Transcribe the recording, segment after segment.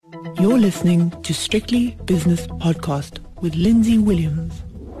You're listening to Strictly Business Podcast with Lindsay Williams.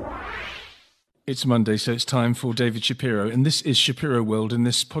 It's Monday, so it's time for David Shapiro, and this is Shapiro World, and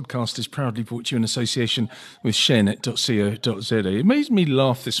this podcast is proudly brought to you in association with sharenet.co.za. It made me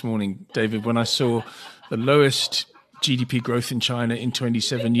laugh this morning, David, when I saw the lowest GDP growth in China in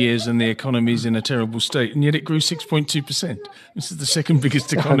 27 years and the economy's in a terrible state, and yet it grew 6.2%. This is the second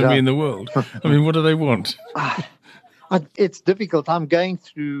biggest economy in the world. I mean, what do they want? It's difficult. I'm going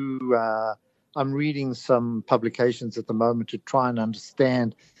through, I'm reading some publications at the moment to try and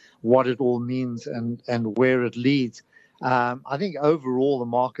understand what it all means and where it leads. I think overall the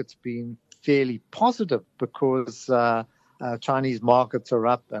market's been fairly positive because Chinese markets are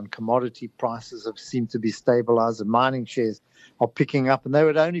up and commodity prices have seemed to be stabilized and mining shares are picking up, and they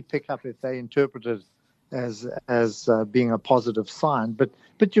would only pick up if they interpreted as being a positive sign. But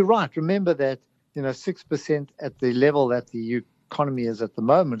you're right. Remember that 6% at the level that the economy is at the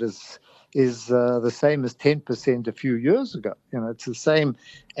moment is the same as 10% a few years ago. It's the same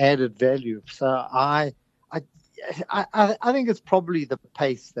added value. So I think it's probably the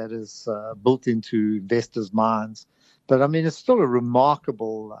pace that is built into investors' minds. But I mean, it's still a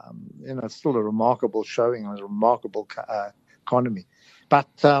remarkable, showing, a remarkable economy. But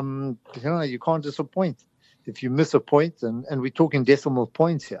you can't disappoint if you miss a point, and we're talking decimal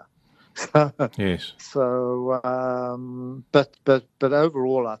points here. Yes. So, but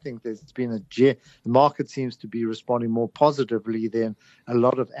overall, I think there's been the market seems to be responding more positively than a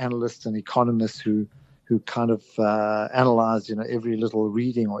lot of analysts and economists who kind of analyze, every little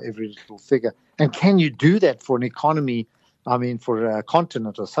reading or every little figure. And can you do that for an economy? I mean, for a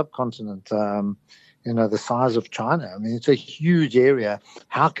continent or subcontinent, the size of China. I mean, it's a huge area.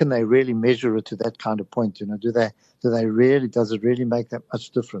 How can they really measure it to that kind of point? Does it really make that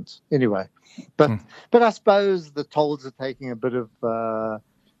much difference? Anyway, but I suppose the tolls are taking a bit of, a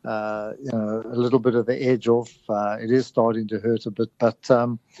little bit of the edge off. It is starting to hurt a bit, but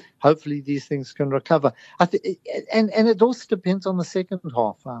hopefully these things can recover. And it also depends on the second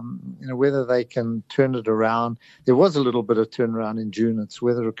half, whether they can turn it around. There was a little bit of turnaround in June. It's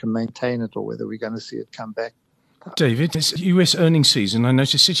whether it can maintain it or whether we're going to see it come back. David, it's US earnings season. I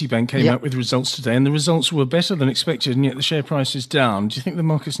noticed Citibank came out with results today, and the results were better than expected, and yet the share price is down. Do you think the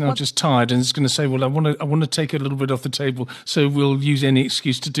market's now just tired and it's going to say, well, I want to take a little bit off the table, so we'll use any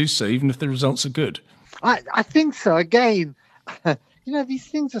excuse to do so, even if the results are good? I think so. Again, these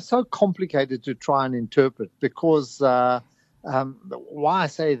things are so complicated to try and interpret because why I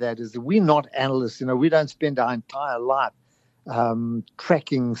say that is that we're not analysts. We don't spend our entire life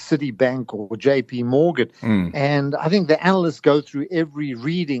tracking Citibank or JP Morgan. And I think the analysts go through every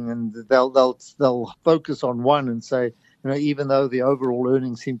reading and they'll focus on one and say, even though the overall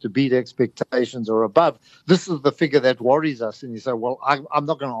earnings seem to beat expectations or above, this is the figure that worries us. And you say, well, I'm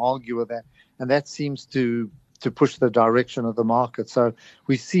not going to argue with that. And that seems to push the direction of the market. So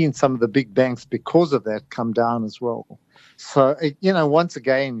we've seen some of the big banks because of that come down as well. So, once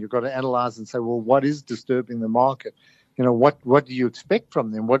again, you've got to analyze and say, well, what is disturbing the market? What do you expect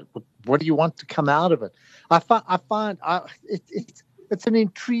from them? What do you want to come out of it? I find it's an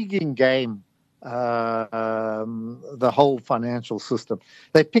intriguing game. The whole financial system.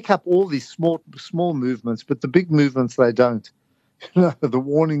 They pick up all these small movements, but the big movements they don't. The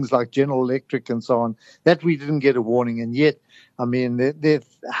warnings like General Electric and so on, that we didn't get a warning, and yet, I mean, there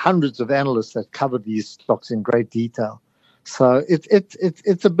are hundreds of analysts that cover these stocks in great detail. So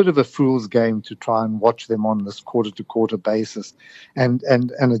it's a bit of a fool's game to try and watch them on this quarter-to-quarter basis and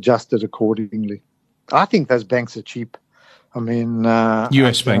adjust it accordingly. I think those banks are cheap. I mean...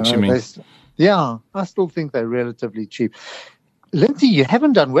 US banks, you mean? Yeah, I still think they're relatively cheap. Lindsay, you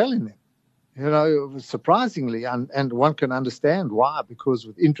haven't done well in them. Surprisingly, and one can understand why, because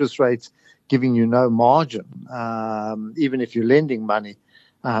with interest rates giving you no margin, even if you're lending money,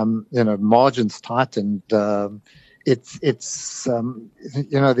 margins tightened. It's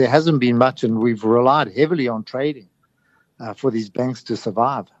there hasn't been much, and we've relied heavily on trading for these banks to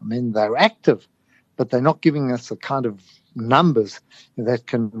survive. I mean, they're active, but they're not giving us the kind of numbers that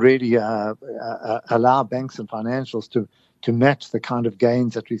can really allow banks and financials to match the kind of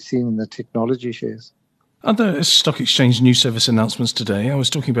gains that we've seen in the technology shares. Other stock exchange news service announcements today. I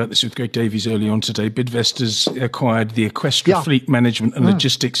was talking about this with Greg Davies early on today. Bidvest has acquired the Eqstra Fleet Management and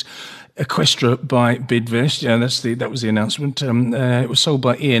Logistics. Eqstra by Bidvest. Yeah, that was the announcement. It was sold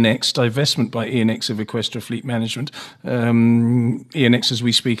by ENX, divestment by ENX of Eqstra Fleet Management. ENX, as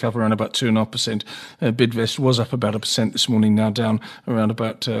we speak, up around about 2.5%. Bidvest was up about 1% this morning, now down around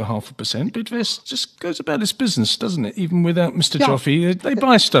about 0.5%. Bidvest just goes about its business, doesn't it? Even without Mr. Joffe, they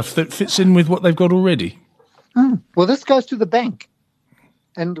buy stuff that fits in with what they've got already. Well, this goes to the bank.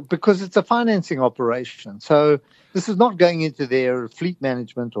 and because it's a financing operation. So this is not going into their fleet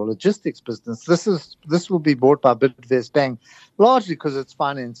management or logistics business. This will be bought by Bidvest Bank, largely because it's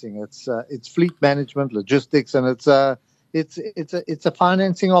financing. It's fleet management, logistics, and it's a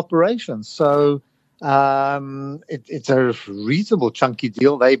financing operation. So it's a reasonable chunky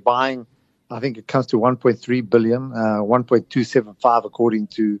deal. They're buying, I think it comes to 1.3 billion, 1.275 according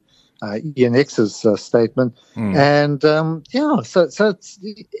to ENX's statement. And so it's,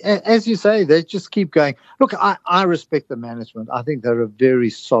 as you say, they just keep going. Look, I respect the management. I think they're a very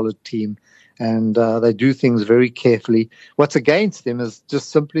solid team, and they do things very carefully. What's against them is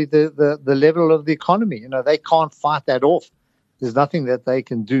just simply the level of the economy. You know, they can't fight that off. There's nothing that they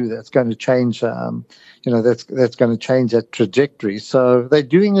can do that's going to change, that's going to change that trajectory. So they're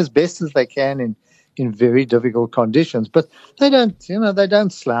doing as best as they can in very difficult conditions, but they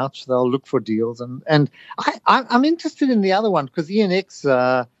don't slouch. They'll look for deals. And I'm interested in the other one because ENX,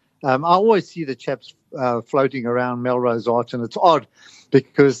 I always see the chaps floating around Melrose Arch, and it's odd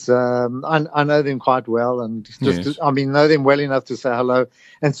because I know them quite well, and know them well enough to say hello.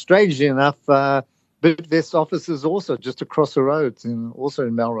 And strangely enough, Bidvest office is also just across the road, also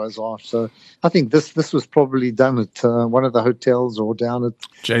in Melrose Arch. So I think this was probably done at one of the hotels or down at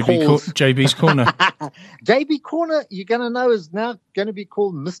JB's Corner. JB Corner, you're going to know, is now going to be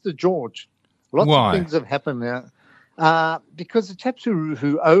called Mr. George. Lots of things have happened there. Because the chaps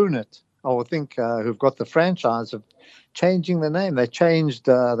who own it, I think who've got the franchise, of changing the name. They changed.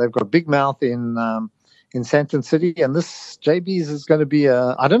 They've got Big Mouth in Sandton City, and this JB's is going to be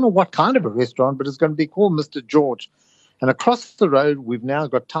I don't know what kind of a restaurant, but it's going to be called Mr. George. And across the road, we've now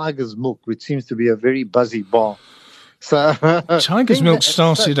got Tiger's Milk, which seems to be a very buzzy bar. So Tiger's Milk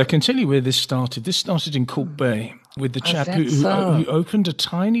started, I can tell you where this started. This started in Kalk Bay with the chap who opened a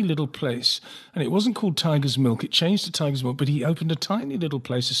tiny little place. And it wasn't called Tiger's Milk. It changed to Tiger's Milk, but he opened a tiny little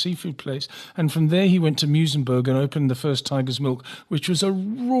place, a seafood place. And from there he went to Musenberg and opened the first Tiger's Milk, which was a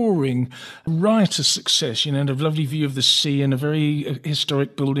roaring, riotous success, and a lovely view of the sea and a very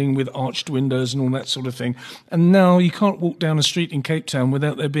historic building with arched windows and all that sort of thing. And now you can't walk down a street in Cape Town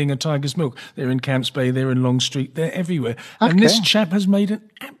without there being a Tiger's Milk. They're in Camps Bay, they're in Long Street, they're everywhere. Okay. And this chap has made an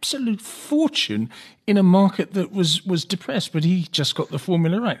absolute fortune in a market that was depressed, but he just got the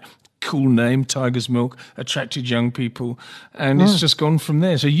formula right. Cool name, Tiger's Milk, attracted young people, and it's just gone from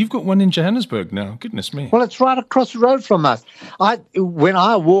there. So you've got one in Johannesburg now. Goodness me. Well, it's right across the road from us. When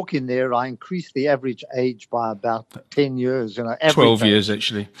I walk in there, I increase the average age by about 10 years. 12 years,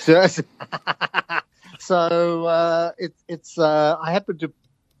 actually. So I happened to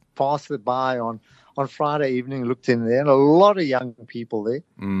pass it by on Friday evening, looked in there, and a lot of young people there.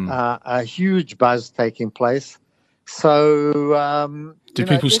 A huge buzz taking place. So, do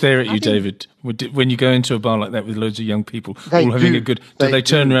people stare at you, David, when you go into a bar like that with loads of young people all having a good? Do they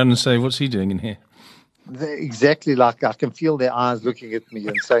turn around and say, "What's he doing in here?" Exactly, like I can feel their eyes looking at me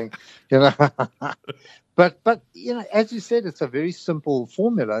and saying, But as you said, it's a very simple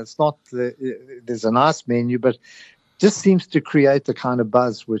formula. It's not there's a nice menu, but just seems to create the kind of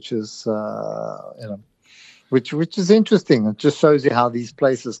buzz which is which is interesting. It just shows you how these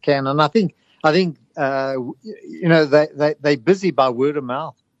places can. And I think they're busy by word of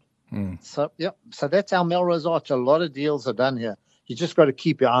mouth. So that's our Melrose Arch. A lot of deals are done here. You just got to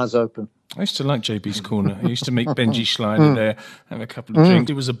keep your eyes open. I used to like JB's Corner. I used to meet Benji Schleider there, have a couple of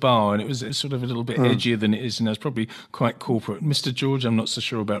drinks. It was a bar, and it was sort of a little bit edgier than it is, and it was probably quite corporate. Mr. George, I'm not so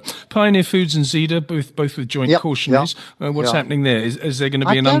sure about. Pioneer Foods and Zeda, both with joint cautionaries. What's happening there? Is there going to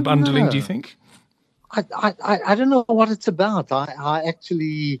be an unbundling, do you think? I don't know what it's about. I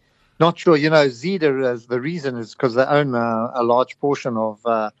actually not sure. Zeda, the reason is because they own a large portion of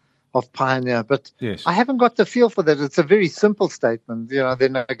Pioneer, but yes. I haven't got the feel for that. It's a very simple statement. They're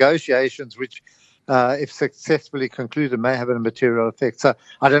negotiations which, if successfully concluded, may have a material effect. So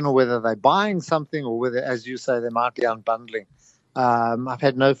I don't know whether they're buying something or whether, as you say, they might be unbundling. I've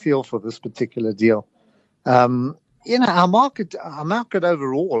had no feel for this particular deal. Our market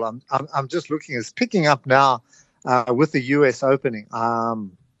overall, I'm just looking, is picking up now with the US opening,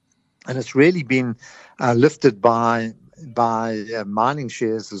 and it's really been lifted by mining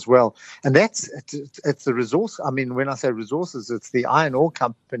shares as well, and it's the resource. I mean, when I say resources, it's the iron ore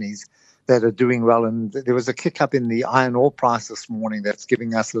companies that are doing well, and there was a kick up in the iron ore price this morning that's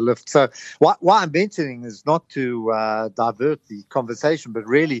giving us a lift. So what I'm mentioning is not to divert the conversation, but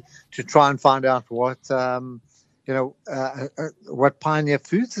really to try and find out what Pioneer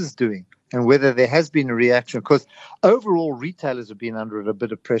Foods is doing, and whether there has been a reaction, because overall retailers have been under a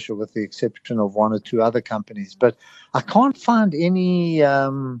bit of pressure with the exception of one or two other companies. But I can't find any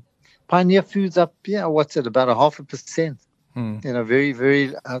Pioneer Foods up, what's it, about 0.5%. Very,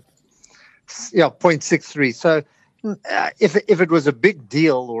 very, 0.63. So if it was a big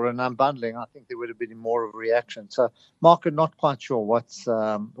deal or an unbundling, I think there would have been more of a reaction. So market not quite sure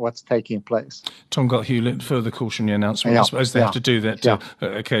what's taking place. Tongaat Hewlett, further cautionary announcement. I suppose they have to do that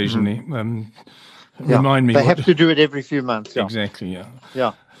occasionally. Remind me. They have to do it every few months. Yeah. Exactly.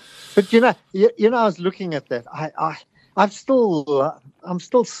 Yeah. But I was looking at that. I'm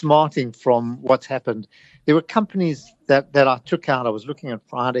still smarting from what's happened. There were companies that I took out. I was looking at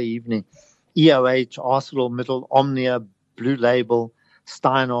Friday evening: EOH, ArcelorMittal, Omnia, Blue Label,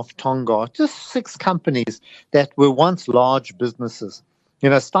 Steinhoff, Tongaat. Just 6 companies that were once large businesses.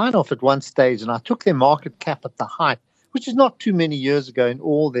 Steinhoff at one stage, and I took their market cap at the height, which is not too many years ago in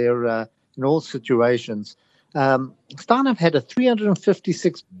all their in all situations. Steinhoff had a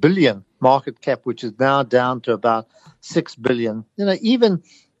 356 billion market cap, which is now down to about 6 billion. Even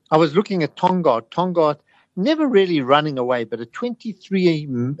I was looking at Tongaat never really running away, but a 23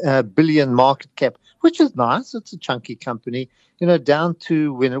 billion market cap, which is nice. It's a chunky company, down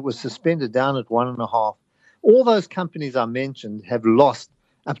to when it was suspended down at 1.5. All those companies I mentioned have lost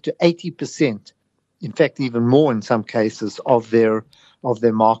up to 80%. In fact, even more in some cases of their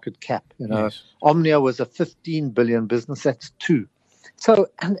market cap. Yes. Omnia was a 15 billion business. That's 2. So,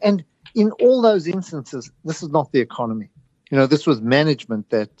 and in all those instances, this is not the economy. This was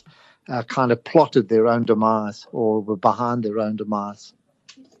management that kind of plotted their own demise or were behind their own demise.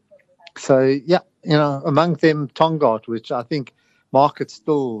 So, among them, Tongaat, which I think market's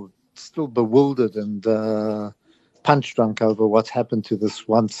still bewildered and punch drunk over what's happened to this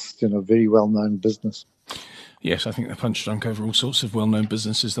once, very well-known business. Yes, I think they're punch drunk over all sorts of well-known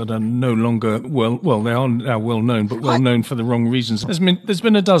businesses that are no longer they are now well-known, but well-known for the wrong reasons. There's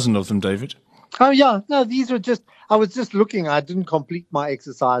been a dozen of them, David. Oh, yeah. No, these were I was just looking. I didn't complete my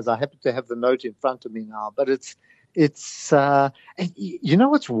exercise. I happen to have the note in front of me now, but it's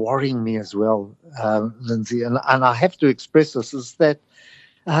what's worrying me as well, Lindsay, and I have to express this, is that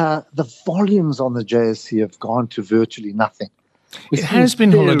the volumes on the JSE have gone to virtually nothing. It has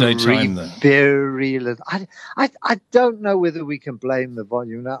been holiday time, though. Very little. I don't know whether we can blame the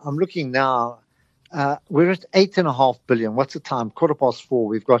volume. Now, I'm looking now. We're at 8.5 billion. What's the time? 4:15.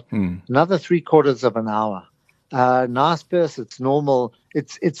 We've got another 3/4 of an hour. Naspers, it's normal.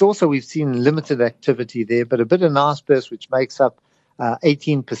 It's also, we've seen limited activity there, but a bit of Naspers, which makes up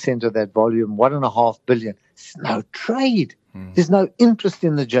 18% of that volume, 1.5 billion. There's no trade. There's no interest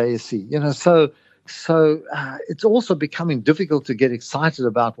in the JSE. So it's also becoming difficult to get excited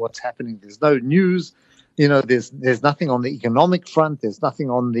about what's happening. There's no news. There's nothing on the economic front. There's nothing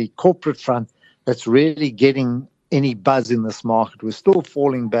on the corporate front that's really getting any buzz in this market. We're still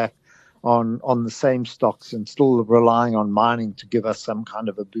falling back on the same stocks and still relying on mining to give us some kind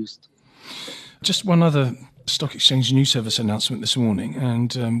of a boost. Just one other stock exchange news service announcement this morning,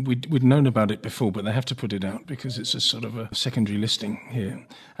 and we'd known about it before, but they have to put it out because it's a sort of a secondary listing here,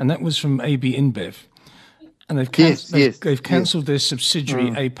 and that was from AB InBev, and they've cancelled their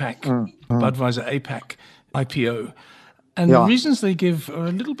subsidiary APAC, Budweiser APAC IPO, and the reasons they give are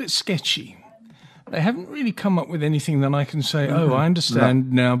a little bit sketchy. They haven't really come up with anything that I can say, I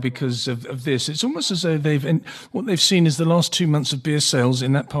understand now because of this. It's almost as though what they've seen is the last 2 months of beer sales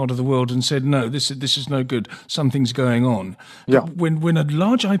in that part of the world and said, no, this is no good. Something's going on. Yeah. When a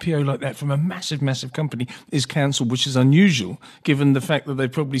large IPO like that from a massive, massive company is cancelled, which is unusual, given the fact that they've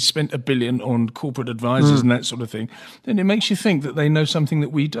probably spent $1 billion on corporate advisors and that sort of thing, then it makes you think that they know something that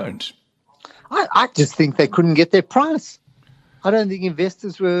we don't. I just think they couldn't get their price. I don't think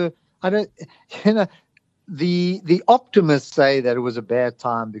investors were... the optimists say that it was a bad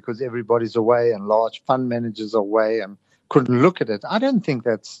time because everybody's away and large fund managers are away and couldn't look at it. I don't think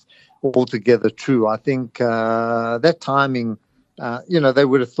that's altogether true. I think that timing, they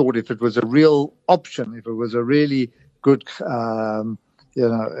would have thought if it was a real option, if it was a really good,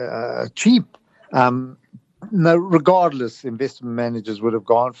 cheap, regardless, investment managers would have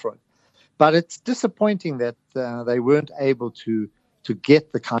gone for it. But it's disappointing that they weren't able to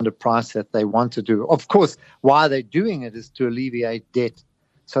get the kind of price that they want to do. Of course, why they're doing it is to alleviate debt.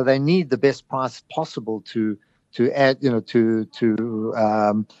 So they need the best price possible to add,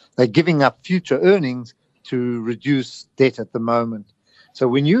 they're giving up future earnings to reduce debt at the moment. So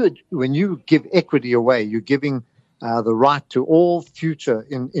when you give equity away, you're giving the right to all future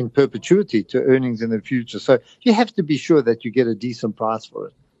in perpetuity to earnings in the future. So you have to be sure that you get a decent price for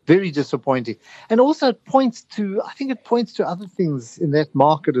it. Very disappointing. And also it points to other things in that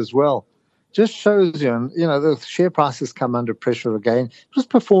market as well. Just shows you, the share prices come under pressure again. It was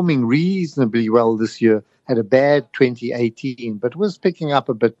performing reasonably well this year, had a bad 2018, but was picking up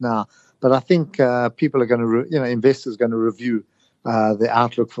a bit now. But I think people are going to, investors are going to review the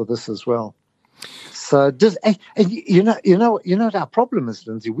outlook for this as well. So you know what our problem is,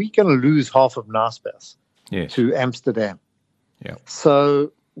 Lindsay? We're going to lose half of Naspers to Amsterdam. Yeah.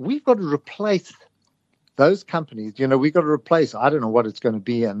 So we've got to replace those companies. We've got to replace. I don't know what it's going to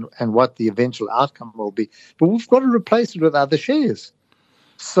be and what the eventual outcome will be, but we've got to replace it with other shares.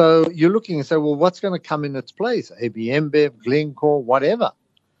 So you're looking and say, well, what's going to come in its place? AB InBev, Glencore, whatever.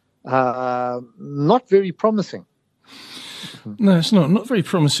 Not very promising. No, it's not. Not very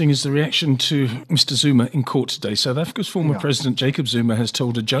promising is the reaction to Mr. Zuma in court today. South Africa's former president, Jacob Zuma, has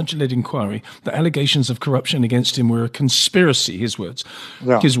told a judge-led inquiry that allegations of corruption against him were a conspiracy, his word,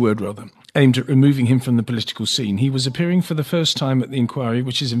 aimed at removing him from the political scene. He was appearing for the first time at the inquiry,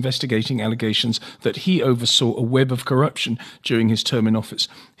 which is investigating allegations that he oversaw a web of corruption during his term in office.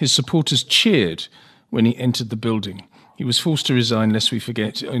 His supporters cheered when he entered the building. He was forced to resign, lest we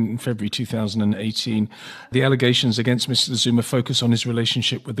forget, in February 2018. The allegations against Mr. Zuma focus on his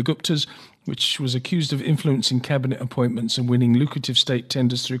relationship with the Guptas, which was accused of influencing cabinet appointments and winning lucrative state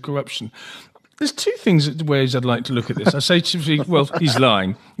tenders through corruption. There's two ways I'd like to look at this. I say to you, well, he's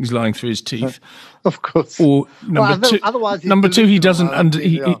lying. He's lying through his teeth. Of course. Or number two,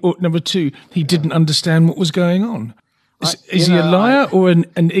 he didn't understand what was going on. Is he a liar or an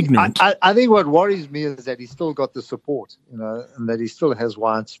ignorant? I think what worries me is that he's still got the support, and that he still has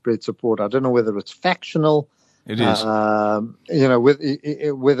widespread support. I don't know whether it's factional. It is.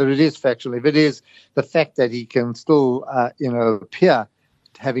 Whether it is factional. If it is, the fact that he can still, appear,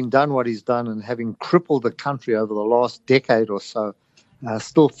 having done what he's done and having crippled the country over the last decade or so,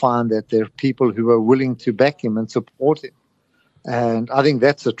 still find that there are people who are willing to back him and support him. And I think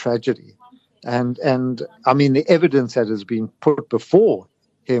that's a tragedy. And I mean, the evidence that has been put before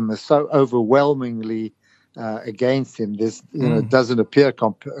him is so overwhelmingly against him. This, it doesn't appear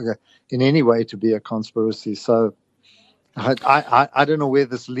in any way to be a conspiracy. So I don't know where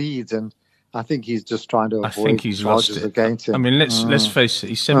this leads, and I think he's just trying to avoid charges against him. I mean, let's face it.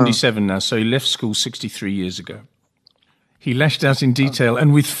 He's 77 now, so he left school 63 years ago. He lashed out in detail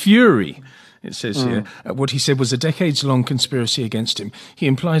and with fury. It says here, what he said was a decades-long conspiracy against him. He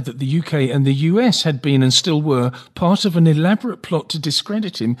implied that the UK and the US had been and still were part of an elaborate plot to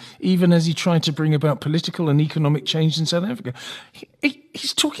discredit him, even as he tried to bring about political and economic change in South Africa.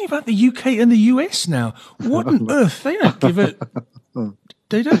 He's talking about the UK and the US now. What on earth? They don't give it.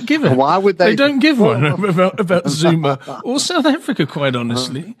 They don't give it. Why would they? They don't give one about Zuma or South Africa, quite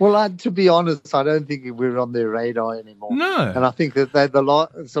honestly. Well, to be honest, I don't think we're on their radar anymore. No. And I think that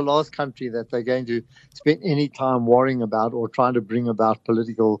it's the last country that they're going to spend any time worrying about or trying to bring about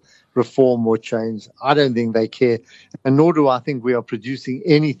political reform or change. I don't think they care. And nor do I think we are producing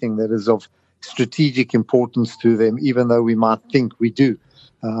anything that is of strategic importance to them, even though we might think we do.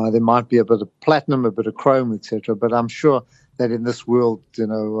 There might be a bit of platinum, a bit of chrome, etc. But I'm sure that in this world,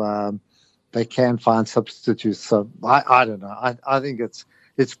 they can find substitutes. So I don't know. I think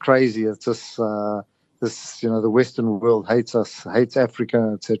it's crazy. It's just the Western world hates us, hates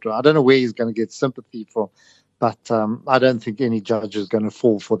Africa, etc. I don't know where he's going to get sympathy from, but I don't think any judge is going to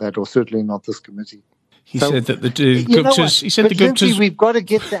fall for that, or certainly not this committee. He said that the Guptas. He said the Guptas. We've got to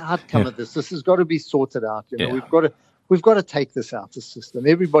get the outcome of this. This has got to be sorted out. We've got to take this out of the system.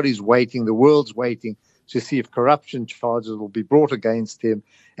 Everybody's waiting. The world's waiting to see if corruption charges will be brought against him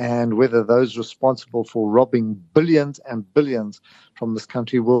and whether those responsible for robbing billions and billions from this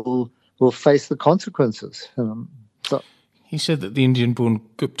country will face the consequences. He said that the Indian-born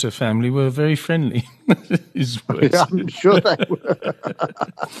Gupta family were very friendly. His words. Yeah, I'm sure they were.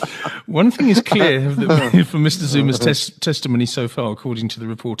 One thing is clear from Mr. Zuma's testimony so far, according to the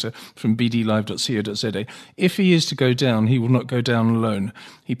reporter from bdlive.co.za. If he is to go down, he will not go down alone.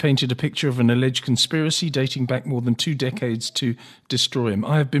 He painted a picture of an alleged conspiracy dating back more than 2 decades to destroy him.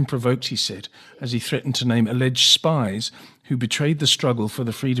 I have been provoked, he said, as he threatened to name alleged spies who betrayed the struggle for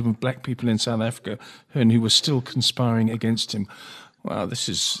the freedom of black people in South Africa and who were still conspiring against him. Wow, this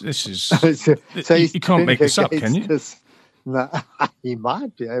is. So you can't make this up, can you? No, he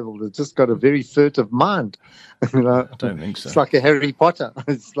might be able to. Just got a very furtive mind. I don't think so. It's like a Harry Potter.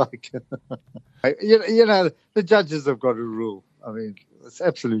 It's like, the judges have got a rule. I mean, it's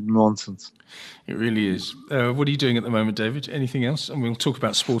absolute nonsense. It really is. What are you doing at the moment, David? Anything else? And we'll talk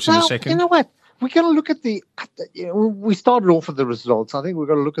about sport in a second. You know what? We're going to look at we started off with the results. I think we've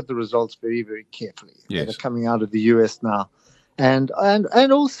got to look at the results very, very carefully that are coming out of the US now. And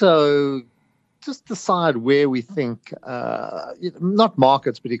also just decide where we think, not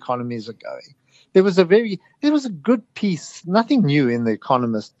markets, but economies are going. There was a good piece, nothing new in The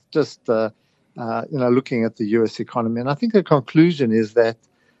Economist, just, looking at the US economy. And I think the conclusion is that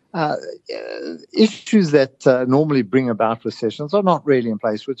issues that normally bring about recessions are not really in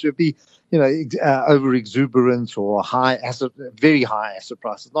place, which would be, over exuberance or very high asset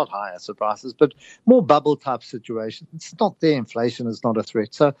prices, not high asset prices, but more bubble type situations. It's not there. Inflation is not a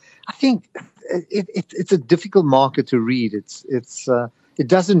threat. So I think it's a difficult market to read. It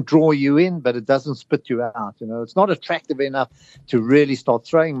doesn't draw you in, but it doesn't spit you out. It's not attractive enough to really start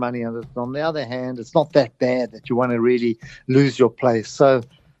throwing money at it. On the other hand, it's not that bad that you want to really lose your place. So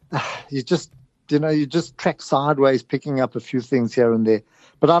you just track sideways, picking up a few things here and there.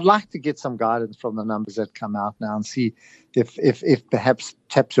 But I'd like to get some guidance from the numbers that come out now and see if perhaps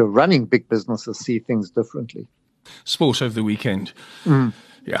you're running big businesses see things differently. Sport over the weekend.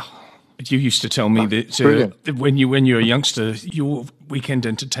 Yeah. You used to tell me that when you were a youngster, your weekend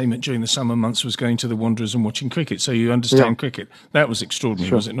entertainment during the summer months was going to the Wanderers and watching cricket. So you understand cricket. That was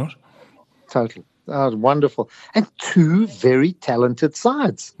extraordinary, was it not? Totally. That was wonderful. And two very talented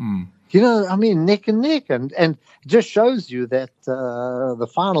sides. Neck and neck. And it just shows you that the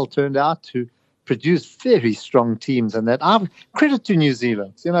final turned out to produce very strong teams. And that credit to New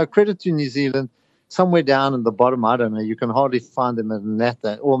Zealand. Credit to New Zealand. Somewhere down in the bottom, I don't know, you can hardly find them in that.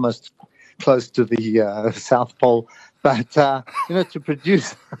 They're almost close to the South Pole. But, to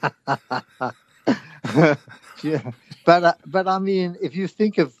produce... yeah. But I mean, if you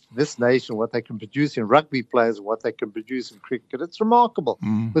think of this nation, what they can produce in rugby players, what they can produce in cricket, it's remarkable.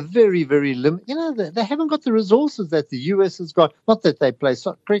 With very, very limited, they haven't got the resources that the US has got. Not that they play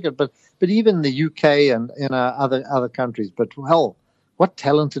cricket, but even the UK and other countries. But what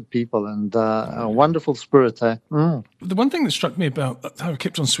talented people and a wonderful spirit. Eh? The one thing that struck me about how I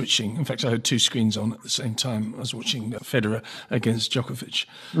kept on switching, in fact, I had two screens on at the same time. I was watching Federer against Djokovic.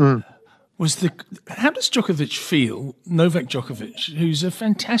 Was how does Djokovic feel, Novak Djokovic, who's a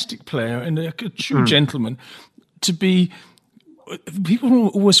fantastic player and a true gentleman, to be... People were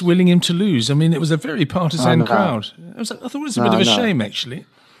always willing him to lose. I mean, it was a very partisan crowd. I thought it was a bit of a shame, actually.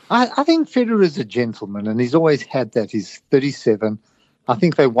 I think Federer is a gentleman, and he's always had that. He's 37. I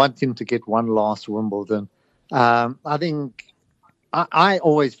think they want him to get one last Wimbledon. I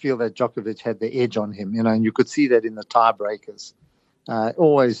always feel that Djokovic had the edge on him, and you could see that in the tiebreakers.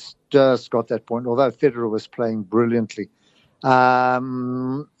 Always just got that point, although Federer was playing brilliantly.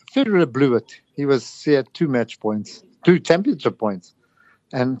 Federer blew it. He had 2 match points, 2 championship points,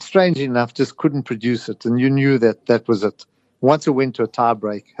 and strangely enough, just couldn't produce it. And you knew that was it. Once it went to a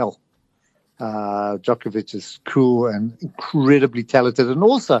tiebreak, Djokovic is cool and incredibly talented. And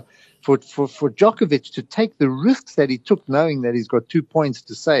also for Djokovic to take the risks that he took, knowing that he's got 2 points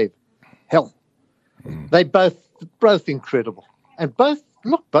to save, they both incredible. And both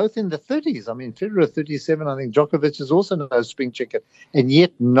in the 30s. I mean, Federer 37, I think Djokovic is also no spring chicken. And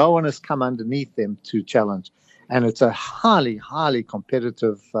yet no one has come underneath them to challenge. And it's a highly, highly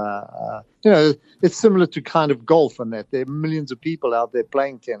competitive, it's similar to kind of golf and that. There are millions of people out there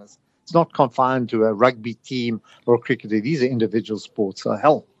playing tennis. It's not confined to a rugby team or a cricketer. These are individual sports.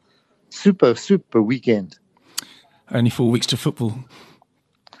 So, super, super weekend. Only 4 weeks to football.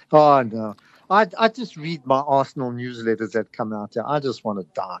 Oh, no. I just read my Arsenal newsletters that come out there. I just want to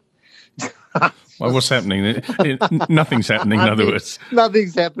die. Well, what's happening? Nothing's happening, in other words.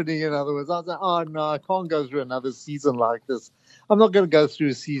 Nothing's happening, in other words. I was like, oh, no, I can't go through another season like this. I'm not going to go through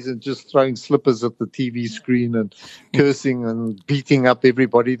a season just throwing slippers at the TV screen and cursing and beating up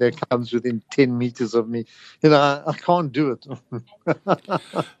everybody that comes within 10 meters of me. I can't do it.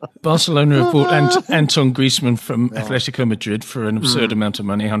 Barcelona have bought Anton Griezmann from Atletico Madrid for an absurd amount of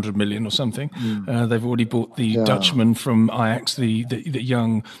money, 100 million or something. They've already bought the Dutchman from Ajax, the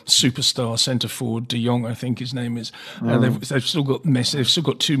young superstar centre forward, De Jong, I think his name is. They've still got Messi. They've still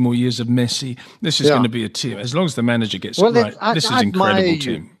got 2 more years of Messi. This is going to be a team. As long as the manager gets it right, this is an incredible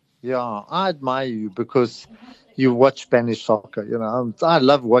team. Yeah, I admire you because you watch Spanish soccer. I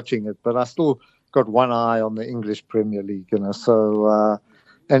love watching it, but I still got one eye on the English Premier League. So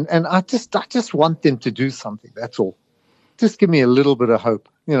and I just want them to do something. That's all. Just give me a little bit of hope.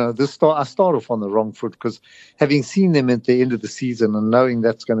 I start off on the wrong foot because having seen them at the end of the season and knowing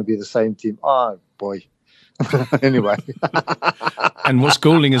that's going to be the same team, oh boy. Anyway. And what's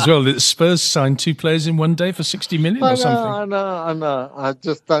galling as well, that Spurs signed 2 players in one day for 60 million or something. I know. I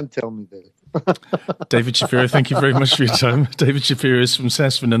just don't tell me that. David Shapiro, thank you very much for your time. David Shapiro is from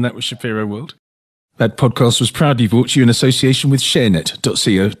Sasfin, and that was Shapiro World. That podcast was proudly brought to you in association with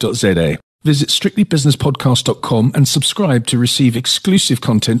sharenet.co.za. Visit strictlybusinesspodcast.com and subscribe to receive exclusive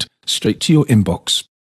content straight to your inbox.